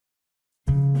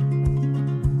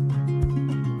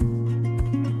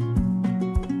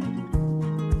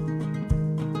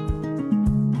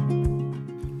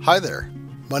Hi there,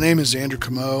 my name is Andrew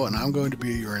Camo and I'm going to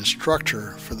be your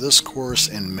instructor for this course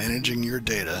in managing your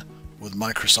data with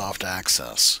Microsoft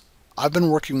Access. I've been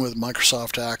working with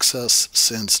Microsoft Access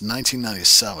since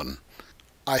 1997.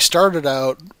 I started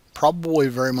out probably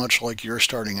very much like you're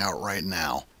starting out right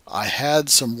now. I had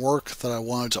some work that I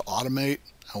wanted to automate.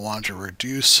 I wanted to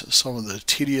reduce some of the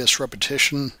tedious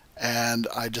repetition, and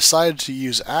I decided to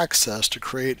use Access to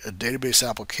create a database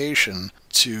application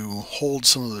to hold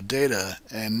some of the data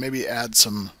and maybe add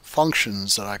some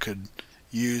functions that I could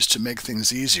use to make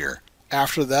things easier.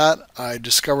 After that, I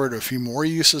discovered a few more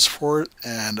uses for it,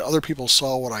 and other people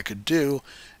saw what I could do,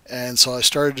 and so I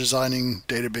started designing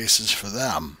databases for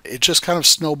them. It just kind of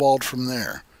snowballed from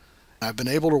there. I've been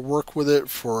able to work with it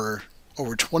for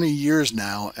over 20 years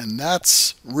now, and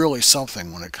that's really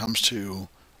something when it comes to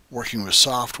working with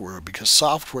software, because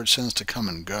software tends to come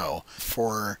and go.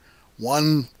 For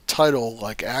one title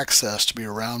like Access to be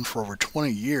around for over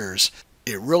 20 years,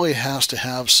 it really has to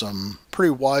have some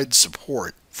pretty wide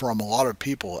support from a lot of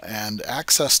people, and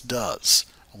Access does.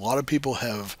 A lot of people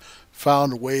have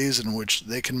found ways in which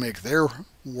they can make their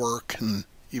work and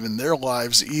even their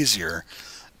lives easier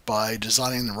by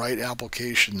designing the right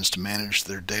applications to manage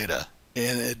their data.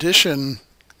 In addition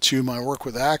to my work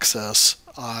with Access,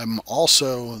 I'm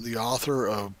also the author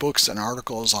of books and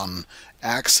articles on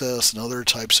Access and other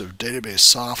types of database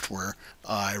software.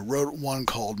 I wrote one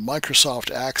called Microsoft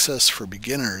Access for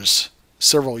Beginners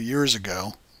several years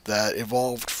ago that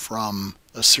evolved from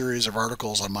a series of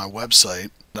articles on my website.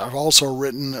 I've also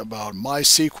written about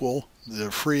MySQL,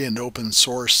 the free and open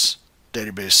source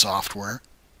database software.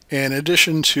 In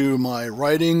addition to my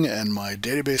writing and my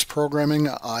database programming,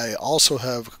 I also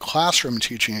have classroom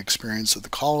teaching experience at the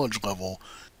college level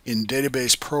in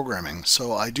database programming.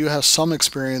 So I do have some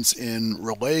experience in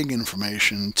relaying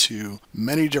information to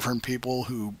many different people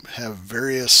who have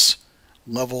various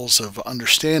levels of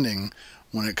understanding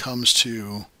when it comes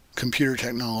to computer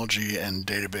technology and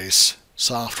database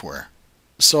software.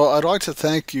 So I'd like to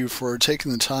thank you for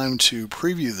taking the time to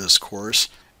preview this course.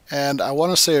 And I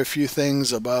want to say a few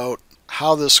things about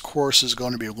how this course is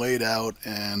going to be laid out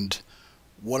and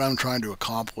what I'm trying to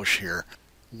accomplish here.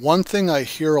 One thing I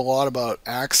hear a lot about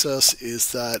Access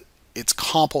is that it's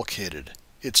complicated.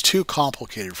 It's too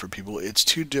complicated for people. It's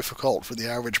too difficult for the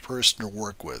average person to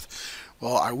work with.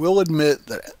 Well, I will admit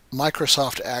that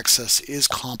Microsoft Access is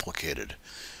complicated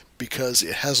because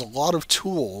it has a lot of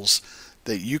tools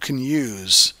that you can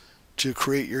use to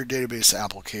create your database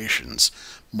applications.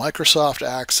 Microsoft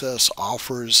Access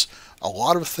offers a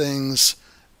lot of things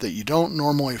that you don't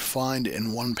normally find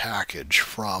in one package,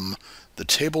 from the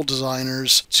table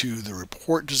designers to the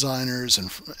report designers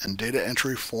and data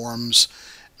entry forms,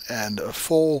 and a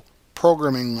full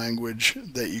programming language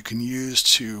that you can use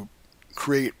to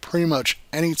create pretty much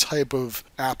any type of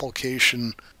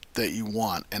application that you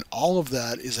want. And all of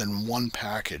that is in one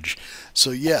package. So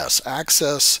yes,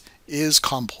 Access is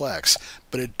complex,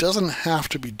 but it doesn't have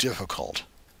to be difficult.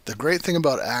 The great thing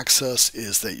about Access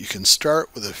is that you can start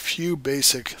with a few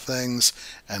basic things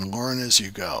and learn as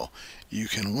you go. You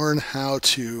can learn how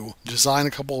to design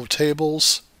a couple of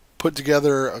tables, put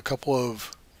together a couple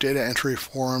of data entry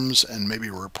forms and maybe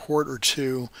a report or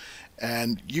two,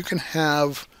 and you can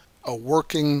have a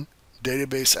working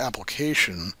database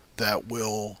application that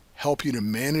will help you to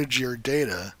manage your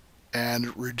data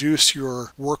and reduce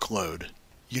your workload.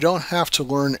 You don't have to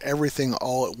learn everything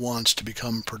all at once to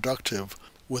become productive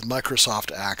with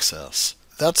Microsoft Access.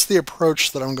 That's the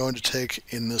approach that I'm going to take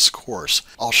in this course.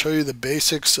 I'll show you the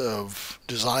basics of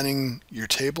designing your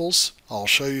tables. I'll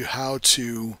show you how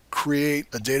to create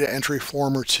a data entry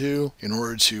form or two in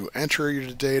order to enter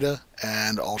your data,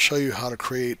 and I'll show you how to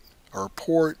create a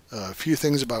report, a few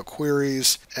things about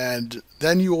queries, and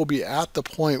then you will be at the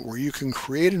point where you can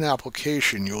create an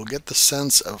application. You'll get the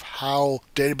sense of how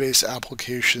database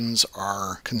applications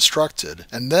are constructed,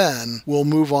 and then we'll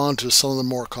move on to some of the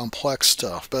more complex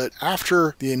stuff. But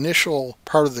after the initial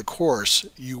part of the course,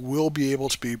 you will be able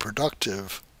to be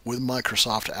productive with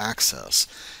Microsoft Access.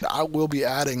 I will be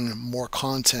adding more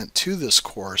content to this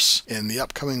course in the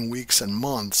upcoming weeks and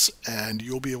months, and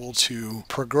you'll be able to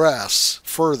progress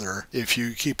further if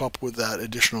you keep up with that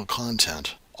additional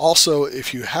content. Also,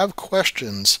 if you have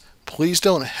questions, please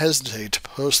don't hesitate to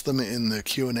post them in the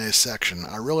Q&A section.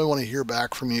 I really want to hear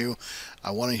back from you.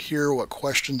 I want to hear what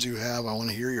questions you have. I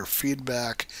want to hear your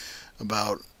feedback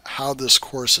about how this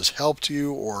course has helped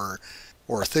you, or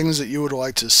things that you would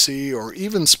like to see, or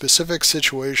even specific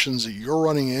situations that you're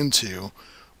running into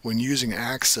when using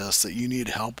Access that you need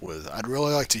help with. I'd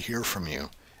really like to hear from you.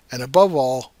 And above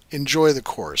all, enjoy the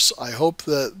course. I hope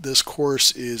that this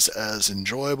course is as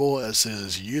enjoyable as it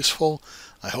is useful.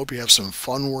 I hope you have some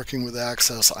fun working with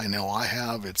Access. I know I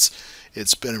have.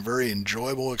 It's been a very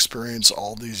enjoyable experience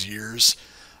all these years.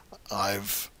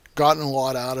 I've gotten a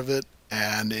lot out of it,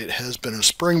 and it has been a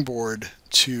springboard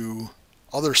to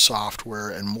other software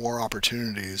and more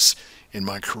opportunities in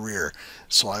my career.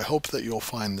 So I hope that you'll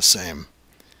find the same.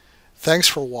 Thanks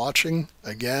for watching.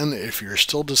 Again, if you're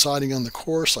still deciding on the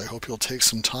course, I hope you'll take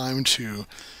some time to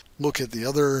look at the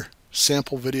other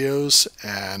sample videos,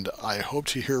 and I hope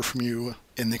to hear from you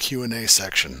in the Q&A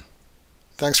section.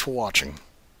 Thanks for watching.